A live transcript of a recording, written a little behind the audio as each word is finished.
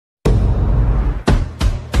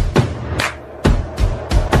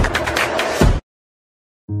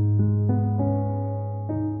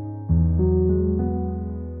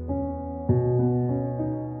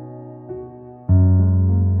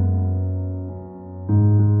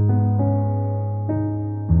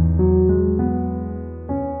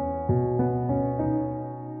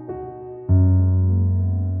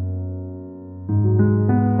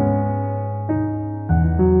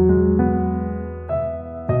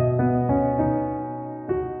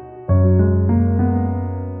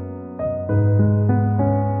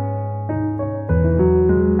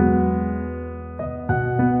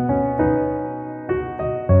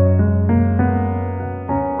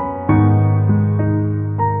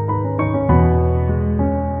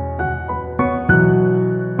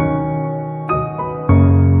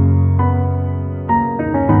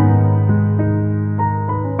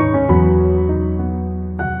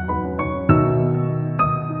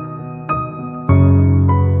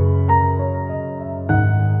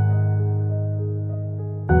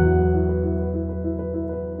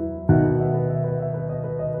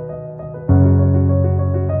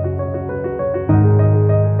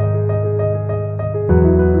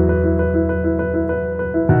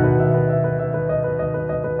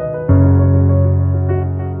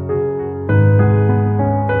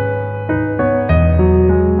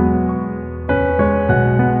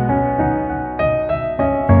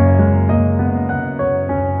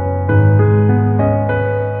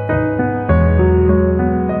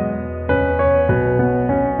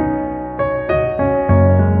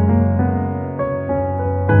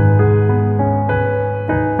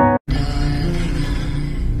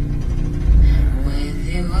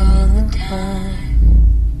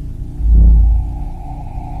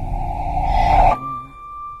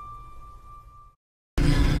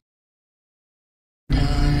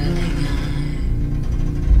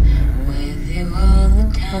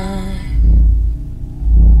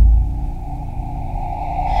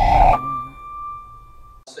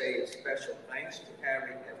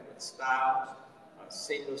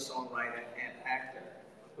songwriter, and actor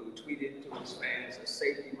who tweeted to his fans that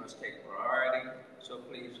safety must take priority, so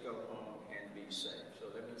please go home and be safe. So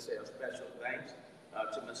let me say a special thanks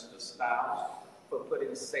to Mr. Styles for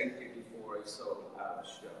putting safety before a sold-out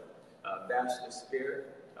show. That's the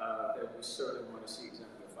spirit that we certainly want to see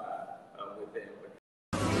exemplified within.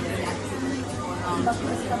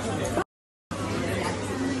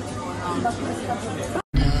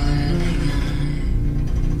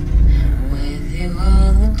 With you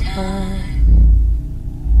all the time.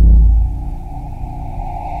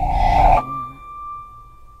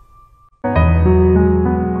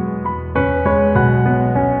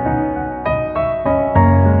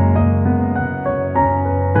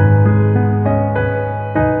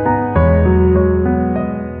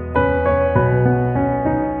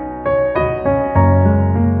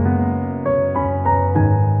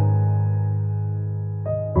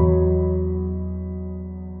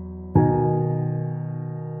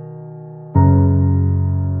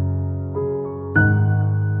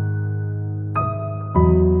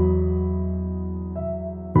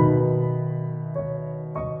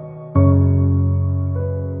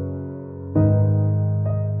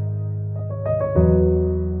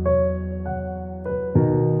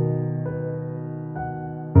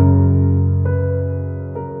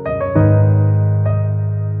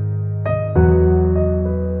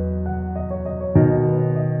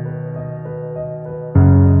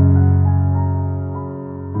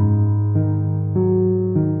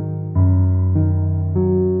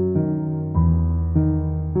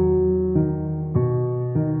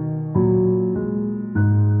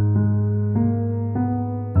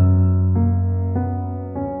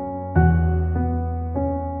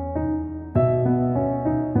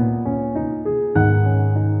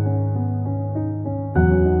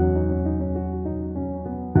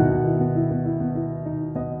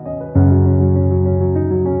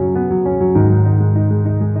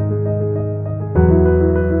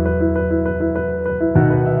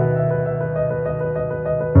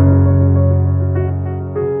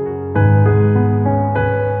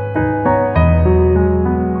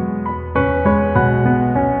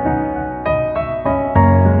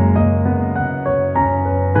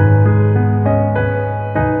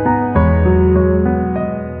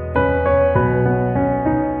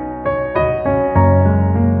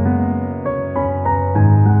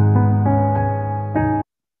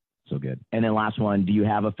 And then last one, do you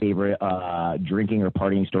have a favorite drinking or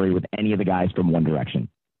partying story with any of the guys from One Direction?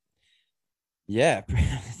 Yeah,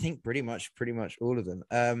 I think pretty much all of them.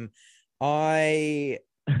 Do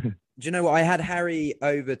you know what? I had Harry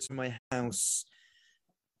over to my house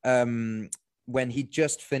when he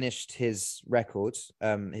just finished his record,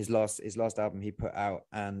 his last album he put out,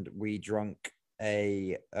 and we drank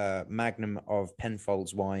a magnum of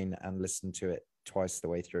Penfolds wine and listened to it twice the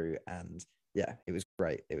way through. And yeah, it was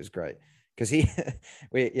great. It was great because it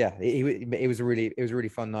was a really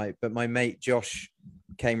fun night. But my mate Josh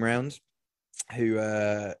came round, who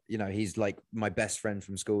he's like my best friend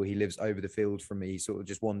from school. He lives over the field from me. He sort of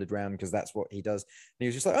just wandered around because that's what he does. And he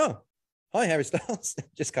was just like, "Oh, hi, Harry Styles."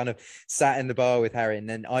 Just kind of sat in the bar with Harry, and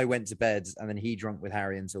then I went to bed, and then he drank with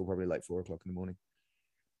Harry until probably like 4 o'clock in the morning.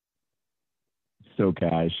 So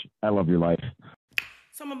cash. I love your life.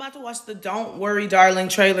 So I'm about to watch the Don't Worry Darling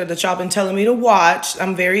trailer that y'all been telling me to watch.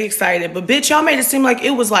 I'm very excited. But bitch, y'all made it seem like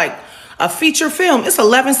it was like a feature film. It's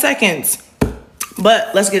 11 seconds.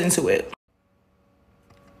 But let's get into it.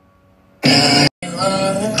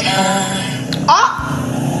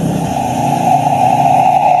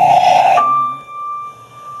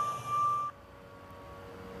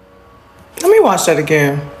 Let me watch that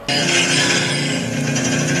again.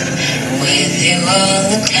 With you all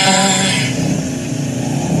the time.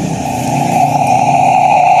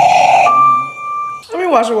 Let me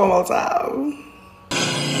watch it one more time.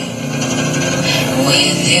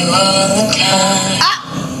 With you all the time.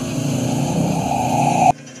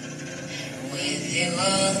 With you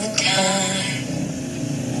all the time.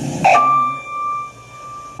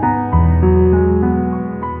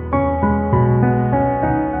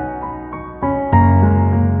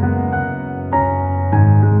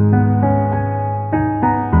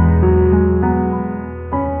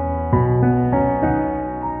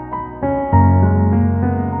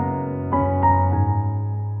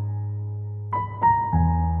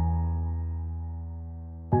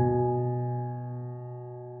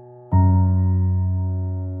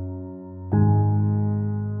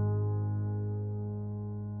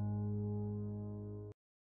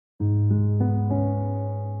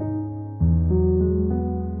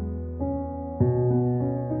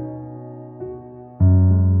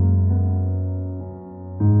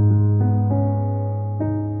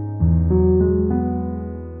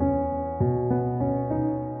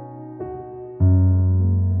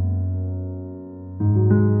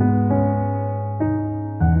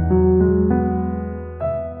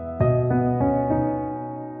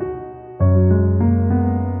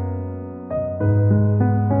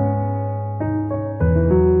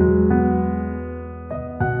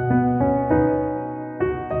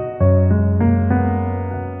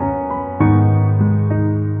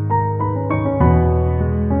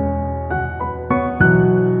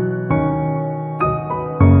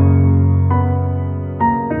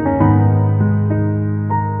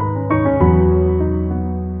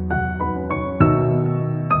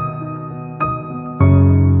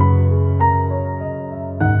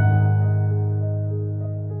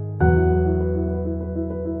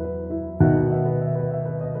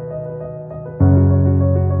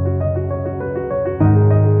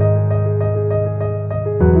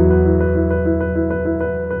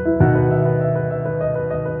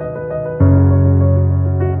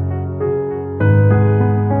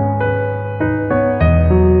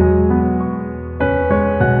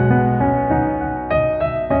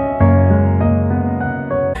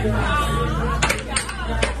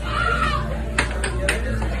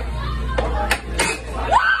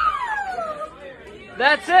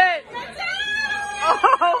 That's it!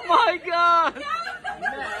 Oh my god!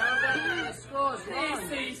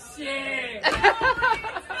 This is shit!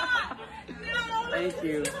 Thank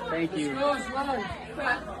you, thank you.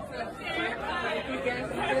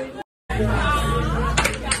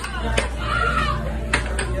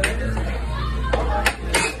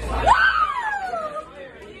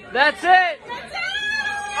 That's it!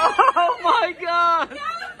 Oh my god!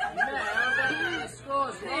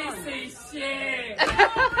 This is shit!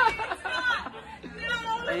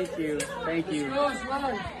 Thank you, thank you.